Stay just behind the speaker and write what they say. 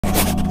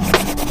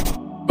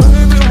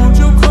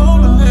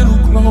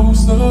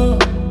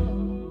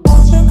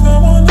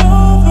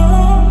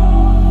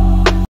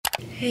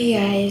Hey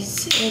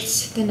guys,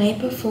 it's the night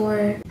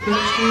before first day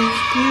of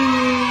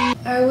school.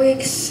 Are we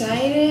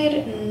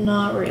excited?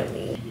 Not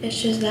really.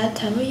 It's just that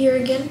time of year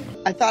again.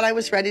 I thought I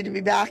was ready to be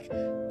back.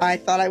 I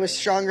thought I was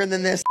stronger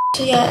than this.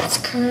 So yeah, it's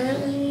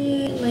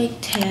currently like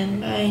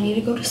 10. I need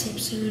to go to sleep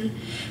soon.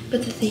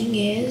 But the thing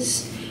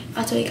is,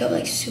 I have to wake up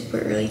like super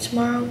early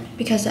tomorrow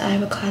because I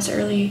have a class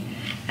early.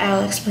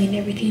 I'll explain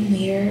everything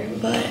later,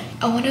 but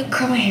I want to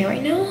curl my hair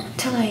right now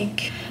to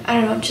like, I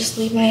don't know, just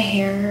leave my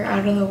hair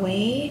out of the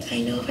way. I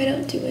know if I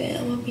don't do it,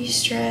 I'm gonna be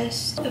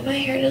stressed. If my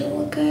hair doesn't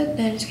look good,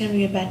 then it's gonna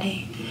be a bad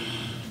day.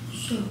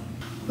 So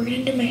we're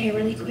gonna do my hair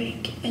really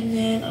quick and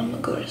then I'm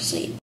gonna go to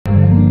sleep.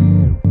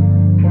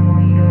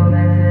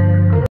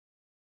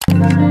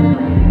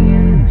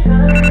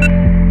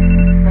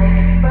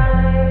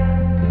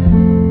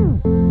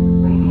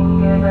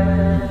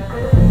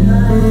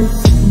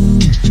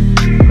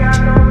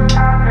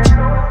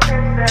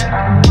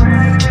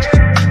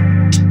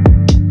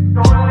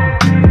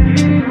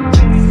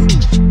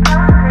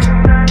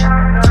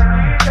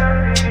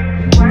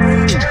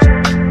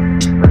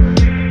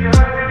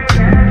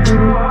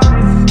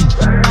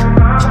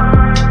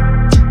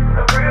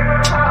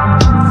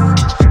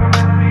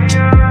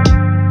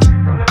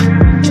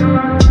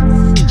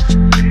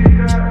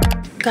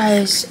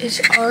 Guys,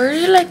 it's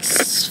already like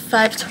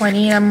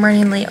 5:20 and I'm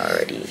running late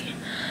already.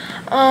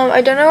 I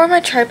don't know where my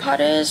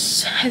tripod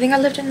is. I think I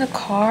left it in the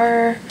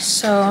car,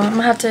 so I'm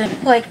gonna have to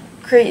like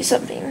create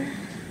something.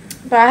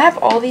 But I have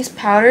all these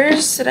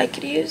powders that I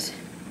could use.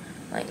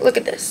 Like, look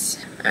at this.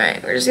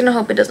 Alright, we're just gonna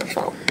hope it doesn't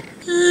fall.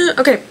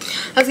 Okay,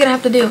 that's gonna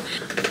have to do.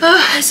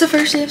 It's the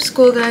first day of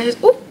school, guys.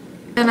 Ooh.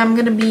 And I'm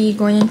gonna be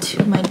going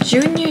into my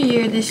junior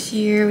year this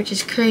year, which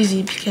is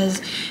crazy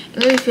because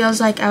it really feels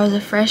like I was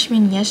a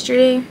freshman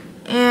yesterday.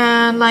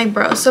 And like,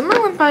 bro, summer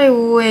went by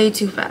way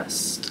too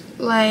fast.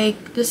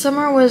 Like, the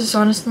summer was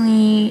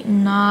honestly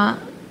not,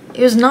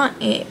 it was not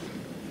it.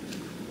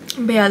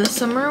 But yeah, the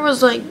summer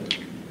was like,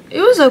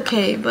 it was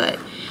okay, but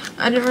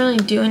I didn't really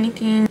do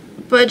anything.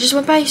 But it just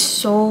went by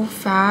so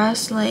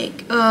fast.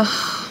 Like, I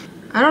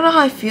don't know how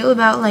I feel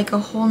about like a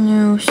whole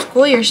new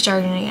school year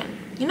starting again,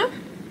 you know?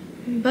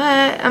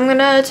 But I'm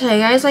gonna tell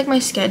you guys like my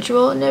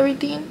schedule and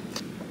everything.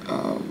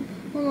 Hold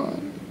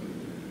on.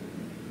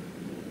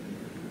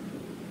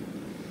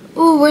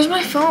 Ooh, where's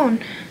my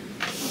phone?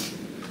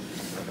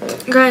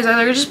 Guys, I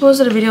literally just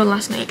posted a video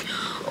last night.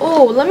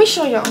 Oh, let me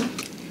show y'all.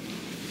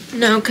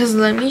 No, because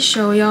let me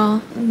show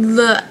y'all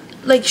the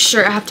like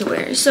shirt I have to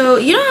wear. So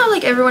you know how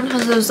like everyone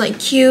has those like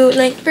cute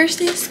like first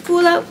day of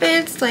school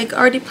outfits like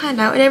already planned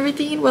out and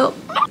everything? Well,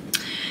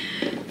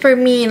 for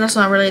me that's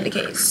not really the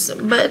case,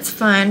 but it's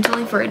fine. It's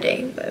only for a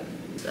day, but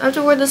I have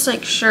to wear this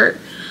like shirt.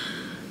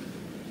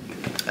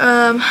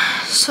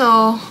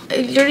 So I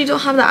literally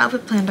don't have the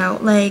outfit planned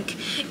out. Like,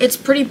 it's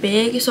pretty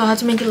big, so I have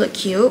to make it look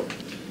cute.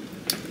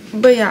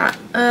 But yeah,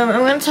 I'm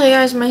gonna tell you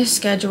guys my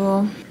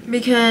schedule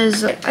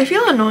because I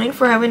feel annoying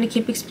for having to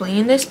keep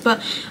explaining this,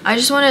 but I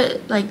just want to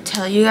like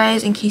tell you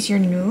guys in case you're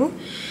new.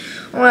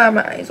 Wow,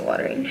 my eyes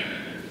watering.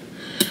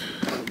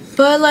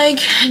 But like,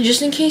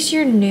 just in case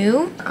you're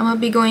new, I'm gonna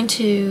be going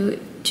to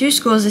 2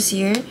 schools this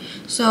year.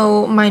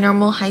 So my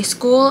normal high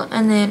school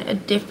and then a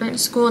different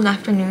school in the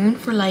afternoon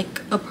for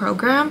like a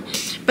program.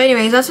 But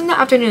anyways, that's in the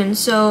afternoon,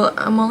 so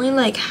I'm only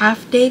like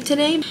half day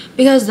today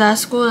because that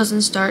school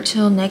doesn't start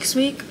till next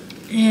week.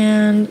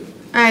 And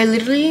I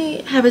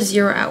literally have a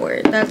 0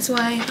 hour. That's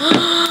why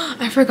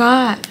I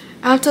forgot.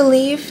 I have to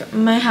leave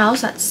my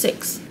house at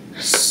 6.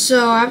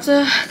 So I have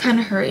to kind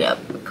of hurry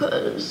up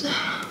because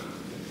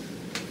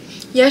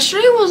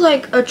yesterday was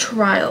like a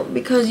trial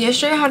because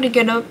yesterday I had to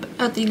get up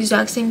at the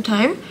exact same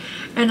time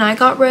and I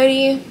got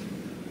ready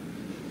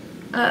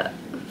at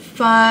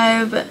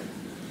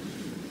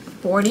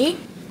 5:40.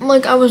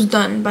 Like, I was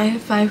done by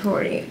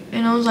 5:40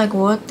 and I was like,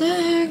 what the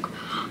heck?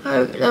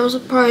 That was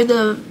probably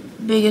the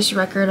biggest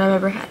record I've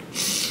ever had.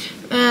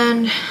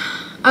 And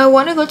I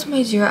want to go to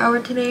my 0 hour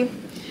today.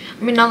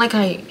 I mean, not like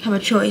I have a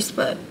choice,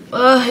 but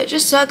it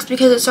just sucks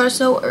because it starts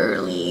so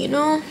early, you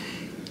know?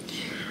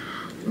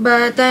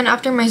 But then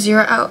after my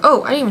 0 hour,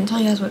 oh, I didn't even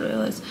tell you guys what it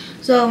was.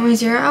 So my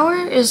 0 hour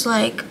is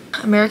like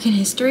American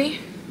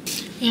history.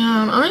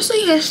 And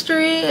honestly,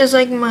 history is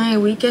like my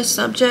weakest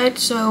subject,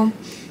 so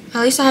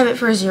at least I have it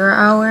for a 0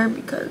 hour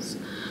because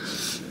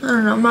I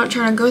don't know, I'm not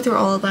trying to go through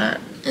all of that.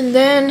 And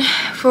then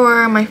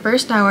for my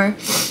first hour,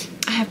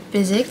 I have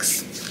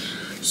physics.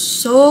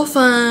 So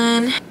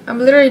fun. I'm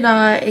literally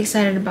not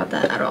excited about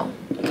that at all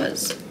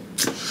because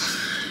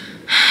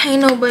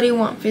ain't nobody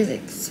want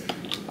physics.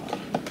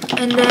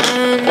 And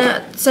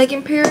then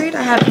second period,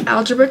 I have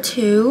algebra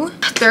 2.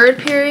 Third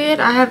period,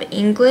 I have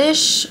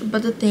English.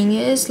 But the thing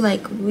is,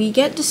 like, we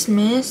get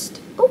dismissed.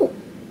 Oh,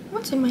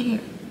 what's in my hair?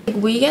 Like,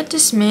 we get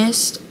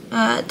dismissed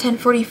at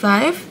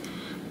 10:45.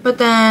 But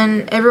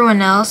then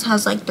everyone else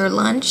has like their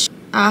lunch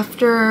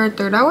after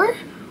 3rd hour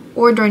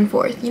or during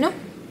 4th, you know?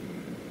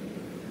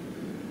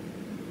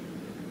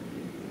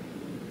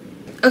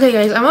 Okay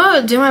guys, I'm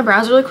gonna do my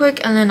brows really quick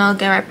and then I'll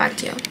get right back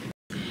to you.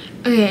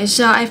 Okay,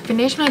 so I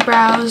finished my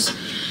brows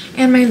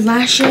and my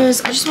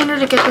lashes. I just wanted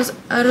to get this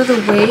out of the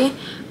way.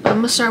 But I'm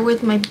gonna start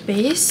with my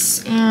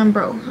base, and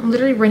bro, I'm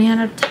literally running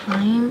out of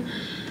time.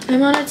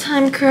 I'm on a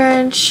time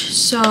crunch,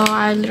 so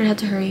I literally had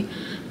to hurry.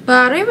 But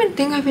I don't even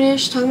think I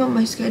finished talking about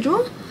my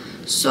schedule.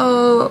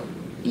 So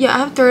yeah, I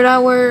have third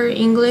hour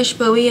English,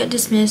 but we get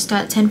dismissed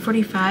at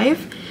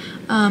 10:45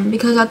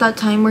 because at that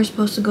time we're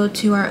supposed to go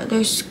to our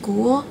other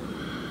school,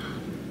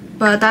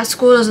 but that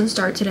school doesn't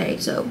start today,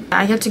 so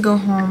I get to go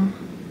home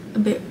a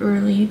bit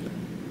early.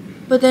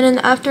 But then in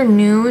the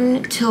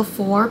afternoon till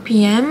 4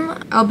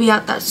 p.m. I'll be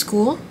at that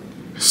school,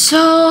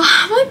 so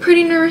I'm like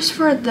pretty nervous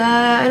for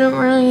that. I don't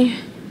really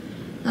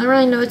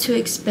know what to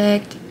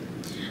expect,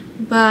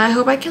 but I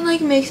hope I can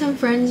like make some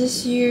friends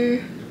this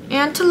year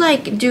and to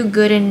like do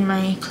good in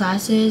my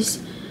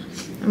classes.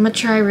 I'm gonna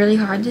try really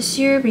hard this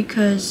year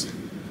because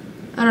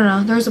I don't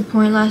know, there was a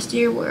point last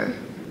year where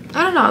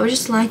I don't know, I was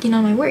just lacking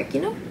on my work,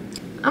 you know.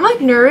 I'm like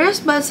nervous,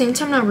 but at the same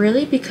time not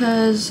really,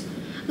 because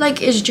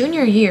like it's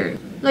junior year,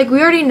 like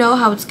we already know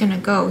how it's gonna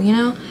go, you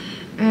know.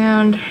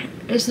 And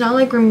it's not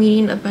like we're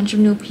meeting a bunch of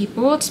new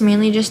people. It's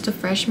mainly just the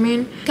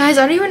freshmen. Guys,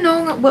 I don't even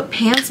know what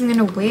pants I'm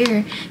gonna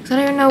wear because I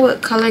don't even know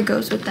what color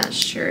goes with that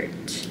shirt.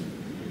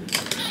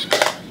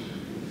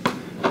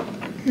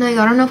 Like,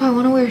 I don't know if I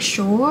want to wear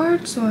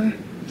shorts or...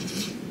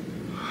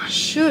 Oh,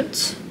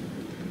 shoot.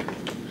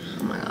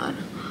 Oh my god.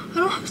 I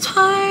don't have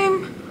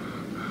time.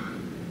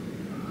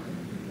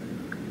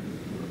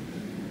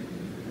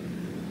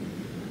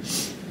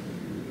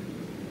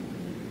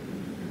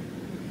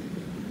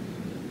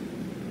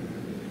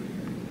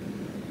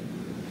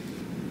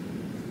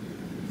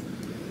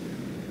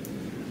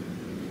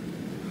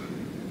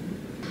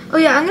 Oh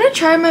yeah, I'm gonna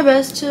try my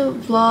best to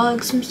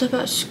vlog some stuff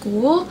at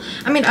school.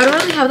 I mean, I don't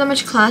really have that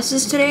much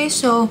classes today,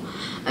 so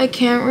I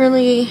can't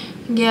really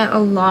get a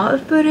lot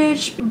of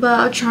footage, but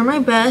I'll try my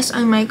best.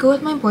 I might go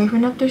with my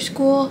boyfriend after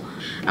school.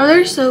 I'm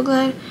really so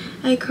glad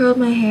I curled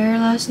my hair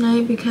last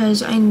night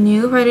because I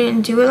knew if I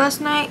didn't do it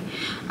last night,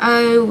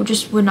 I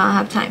just would not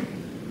have time.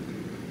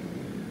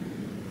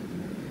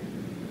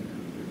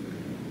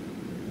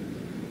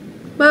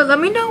 But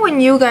let me know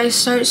when you guys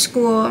start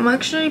school. I'm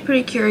actually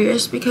pretty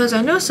curious because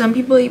I know some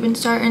people even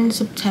start in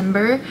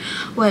September,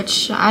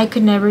 which I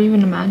could never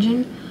even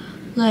imagine.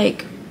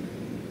 Like,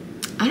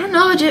 I don't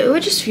know, it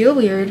would just feel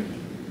weird.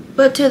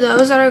 But to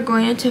those that are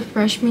going into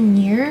freshman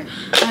year,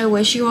 I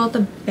wish you all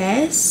the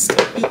best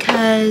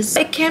because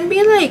it can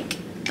be like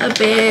a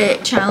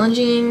bit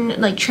challenging,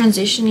 like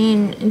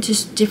transitioning into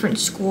different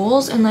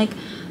schools and like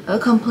a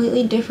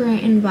completely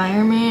different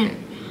environment.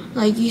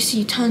 Like you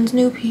see tons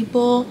new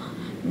people,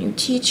 new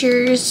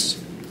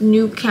teachers,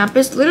 new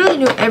campus, literally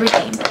new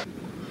everything.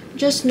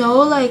 Just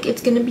know like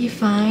it's gonna be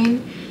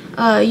fine.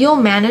 You'll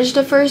manage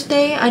the first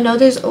day. I know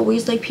there's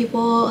always like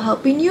people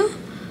helping you,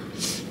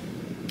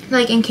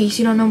 like in case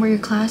you don't know where your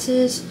class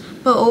is,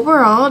 but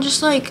overall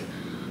just like,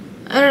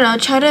 I don't know,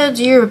 try to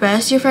do your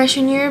best your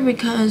freshman year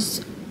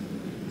because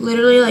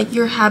literally like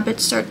your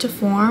habits start to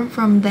form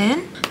from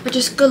then. But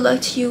just good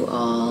luck to you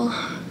all.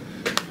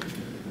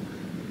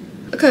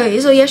 Okay,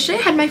 so yesterday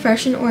I had my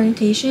freshman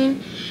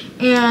orientation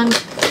and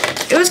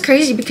it was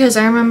crazy because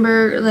I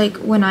remember like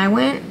when I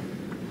went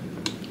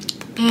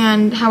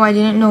and how I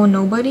didn't know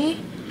nobody.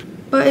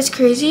 But it's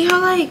crazy how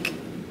like,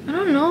 I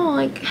don't know,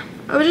 like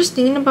I was just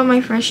thinking about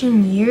my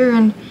freshman year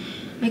and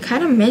I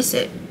kind of miss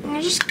it.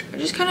 I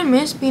just kind of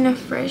miss being a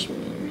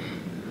freshman.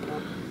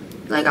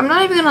 Like, I'm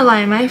not even gonna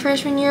lie, my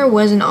freshman year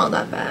wasn't all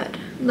that bad.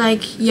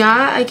 Like,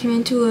 yeah, I came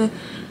into a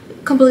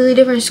completely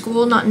different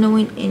school not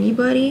knowing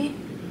anybody.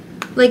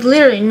 Like,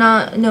 literally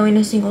not knowing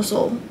a single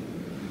soul.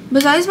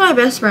 Besides my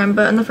best friend,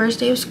 but on the first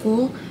day of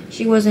school,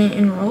 she wasn't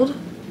enrolled.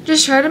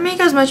 Just try to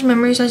make as much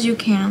memories as you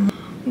can.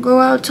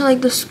 Go out to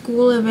like the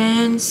school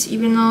events,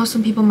 even though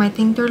some people might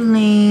think they're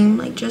lame.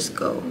 Like, just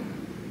go.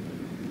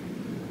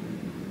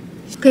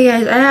 Okay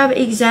guys, I have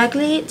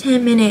exactly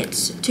 10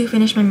 minutes to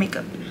finish my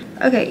makeup.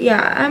 Okay,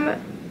 yeah,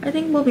 I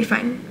think we'll be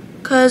fine.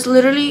 Cause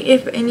literally,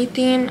 if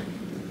anything,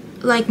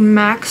 like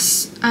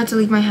max, I had to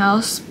leave my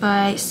house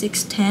by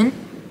 6:10.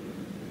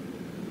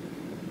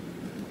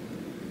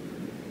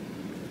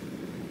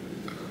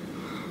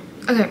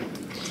 Okay,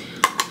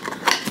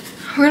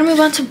 we're gonna move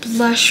on to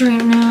blush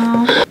right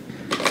now.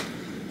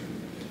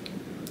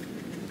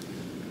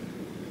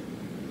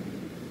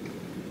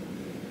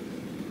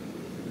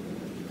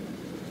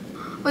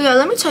 Oh yeah,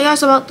 let me tell you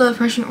guys about the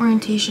freshman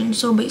orientation.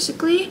 So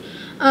basically,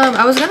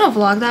 I was gonna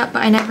vlog that,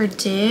 but I never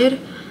did.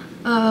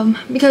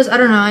 Because I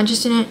don't know, I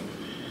just didn't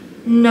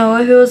know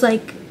if it was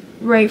like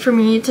right for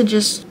me to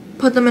just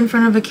put them in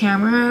front of a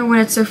camera when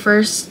it's their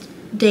first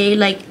day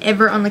like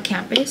ever on the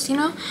campus, you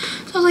know.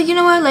 So I was like, you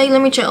know what, like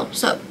let me chill.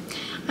 So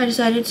I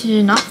decided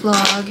to not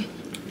vlog,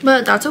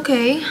 but that's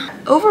okay.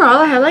 Overall,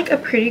 I had like a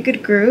pretty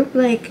good group.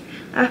 Like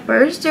at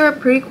first they were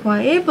pretty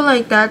quiet, but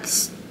like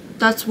that's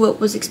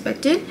what was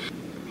expected.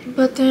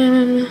 But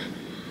then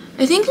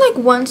I think like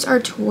once our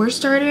tour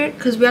started,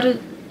 because we had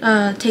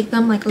to take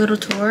them like a little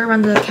tour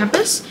around the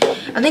campus,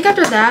 I think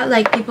after that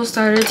like people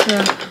started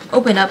to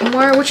open up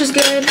more, which is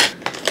good.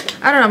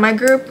 I don't know, my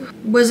group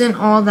wasn't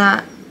all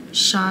that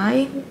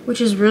shy,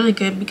 which is really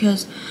good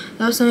because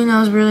that was something I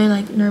was really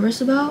like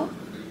nervous about.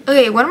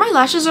 Okay, one of my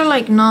lashes are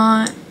like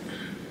not,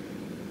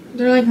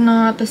 they're like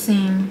not the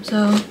same,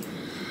 so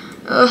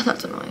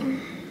that's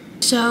annoying.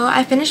 So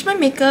I finished my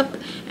makeup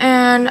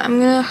and I'm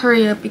gonna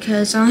hurry up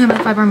because I only have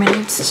like 5 more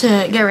minutes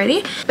to get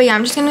ready. But yeah,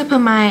 I'm just gonna put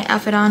my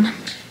outfit on.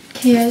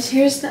 Okay guys,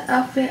 here's the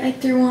outfit I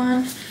threw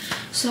on.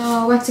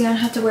 So once again, I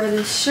have to wear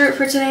this shirt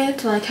for today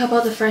to like help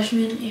out the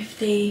freshmen if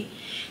they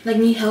like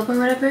need help or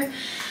whatever.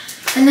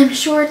 And then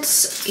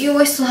shorts, you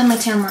always still have my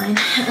tan line.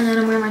 And then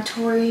I'm wearing my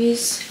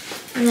Tories.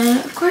 And then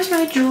of course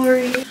my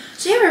jewelry.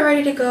 So yeah, we're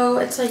ready to go.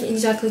 It's like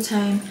exactly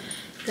time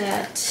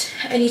that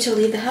I need to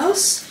leave the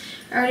house.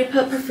 I already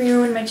put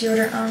perfume and my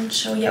deodorant on,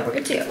 so yeah, we're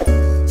good to go.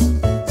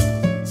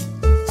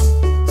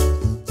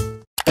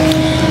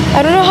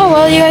 I don't know how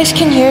well you guys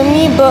can hear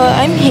me, but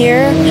I'm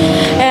here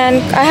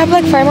and I have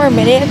like 5 more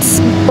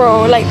minutes.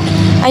 Bro, like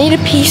I need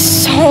to pee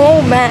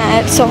so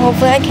bad, so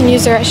hopefully I can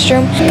use the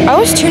restroom. I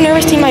was too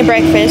nervous to eat my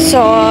breakfast,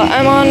 so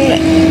I'm on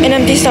an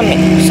empty stomach,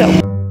 so.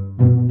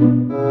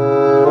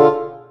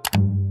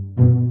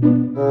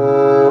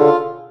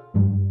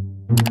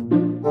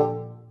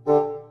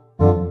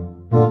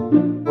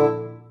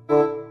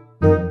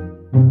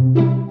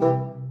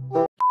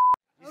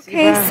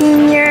 Okay,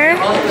 senior,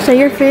 show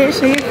your fit,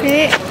 show your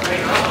fit.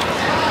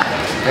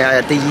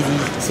 Yeah, the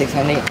Yeezy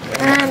 600.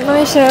 And let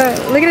me show,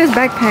 look at his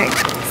backpack.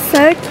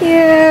 So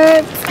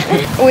cute.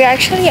 We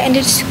actually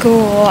ended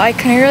school. I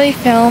couldn't really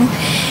film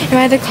in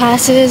my other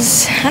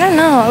classes. I don't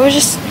know, it was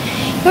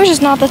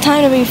just not the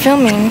time to be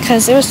filming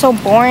because it was so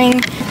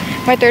boring.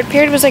 My 3rd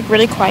period was like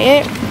really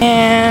quiet.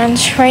 And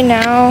right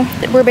now,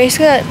 we're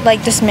basically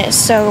like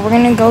dismissed. So we're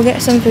gonna go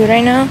get some food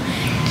right now.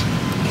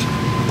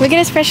 Look at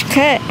his fresh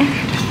cut.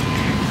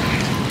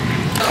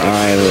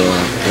 Alright,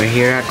 we're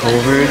here at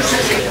Culver's.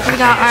 We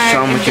got our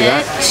Show them what you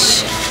got.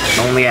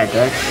 Only at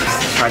Dutch,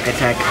 Shark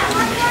Attack,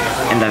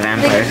 and the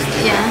Vampire.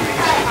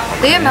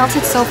 Yeah. They get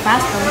melted so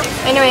fast though.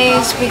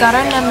 Anyways, we got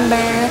our number.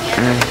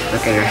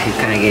 Look at her, she's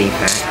kind of getting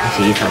fat.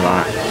 She eats a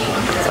lot.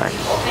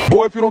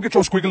 Boy, if you don't get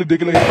your squiggly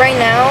diggly. Right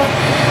now,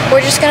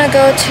 we're just gonna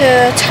go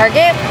to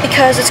Target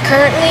because it's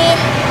currently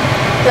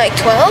like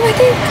 12, I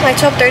think, like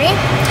 12:30.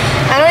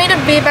 I don't need to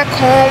be back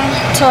home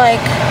till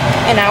like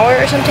an hour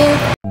or something.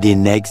 The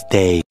next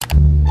day.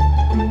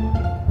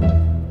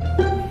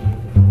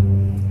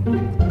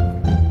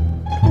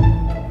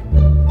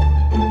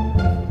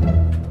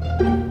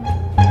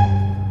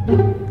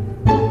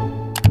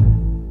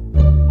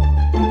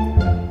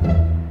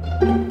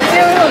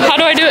 How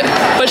do I do it?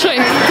 Which way?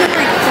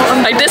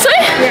 Like this way?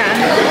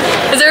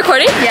 Yeah. Is it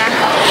recording? Yeah.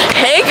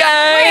 Hey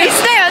guys! Wait,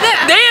 stay on there.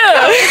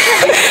 Daya!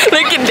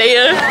 Look at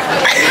Daya.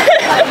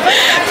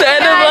 The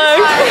end of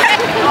vlog.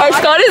 Our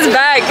Scott is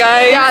back,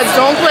 guys. Yeah,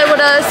 don't play with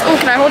us. Oh,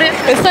 can I hold it?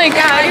 It's like,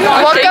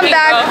 Welcome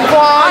back,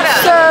 vlog.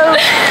 So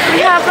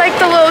we have like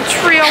the little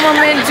trio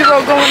moment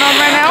duo going on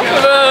right now.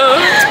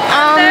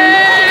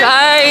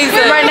 Guys.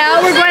 Right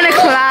now we're going to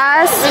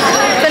class.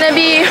 It's gonna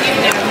be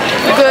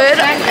good.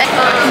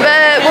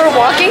 But we're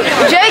walking.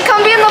 Jay,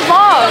 come be in the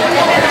vlog.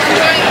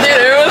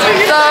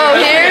 So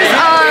here's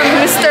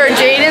Mr.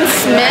 Jaden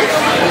Smith.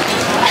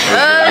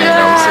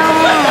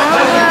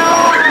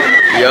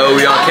 Yo,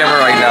 we on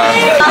camera right now.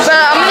 But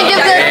I'm gonna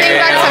give the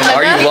thing back to Linda.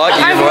 Are you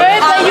vlogging? I would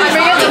let you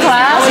bring it to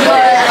class,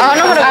 but I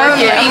don't know how to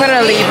work it. I'm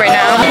gonna leave right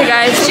now. Hey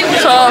guys,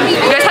 so you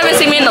guys haven't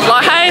seen me in the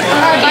vlog hype.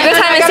 You guys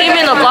haven't seen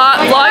me in the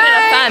vlog in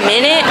a fat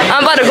minute.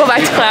 I'm about to go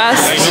back to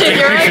class.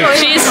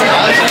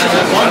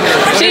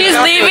 She's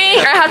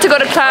leaving. I have to go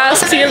to class.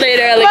 See you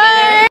later,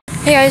 alligator.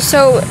 Hey guys,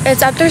 so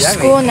it's after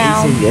school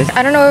now.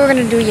 I don't know what we're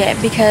gonna do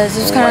yet because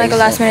it's kind of like a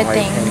last minute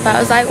thing. But I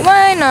was like,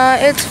 why not?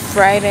 It's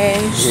Friday,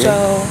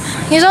 so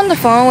he's on the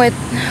phone with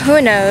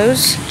who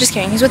knows. Just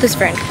kidding, he's with his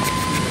friend.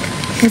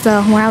 He's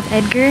a wild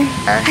Edgar.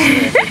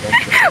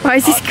 Why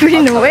is he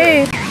scooting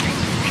away?